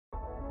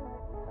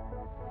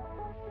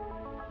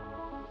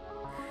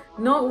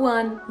Not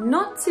one,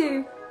 not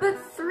two, but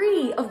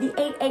 3 of the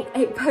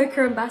 888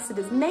 poker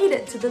ambassadors made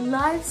it to the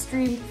live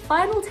streamed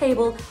final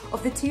table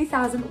of the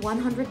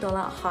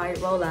 $2,100 high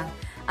roller.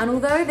 And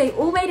although they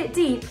all made it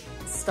deep,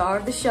 the star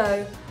of the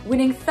show,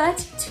 winning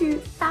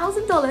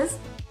 $32,000,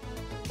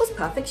 was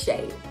Perfect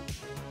Shade.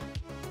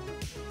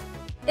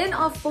 In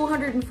our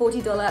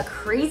 $440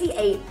 Crazy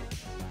 8,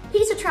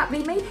 Peter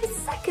Trapley made his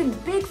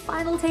second big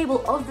final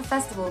table of the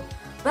festival,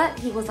 but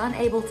he was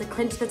unable to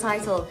clinch the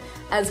title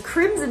as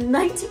Crimson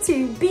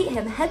 92 beat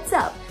him heads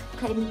up,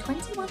 claiming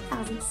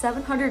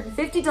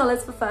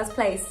 $21,750 for first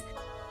place.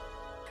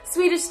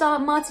 Swedish star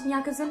Martin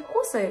Jakobsen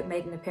also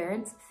made an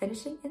appearance,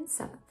 finishing in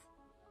 7th.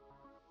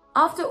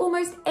 After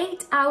almost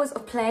 8 hours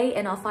of play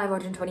in our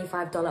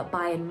 $525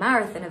 buy-in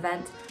marathon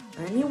event,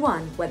 only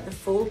one went the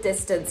full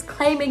distance,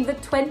 claiming the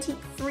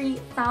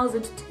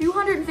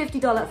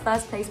 $23,250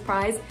 first place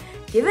prize.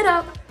 Give it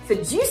up for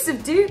Juice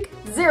of Duke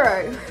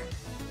 0.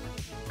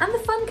 And the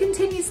fun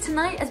continues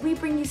tonight as we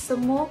bring you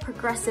some more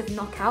progressive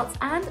knockouts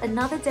and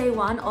another day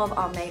 1 of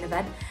our main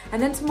event.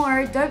 And then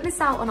tomorrow, don't miss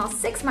out on our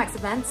 6 max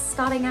events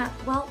starting at,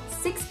 well,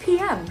 6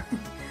 p.m.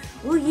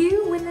 Will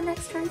you win the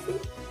next trophy?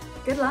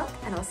 Good luck,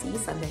 and I'll see you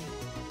Sunday.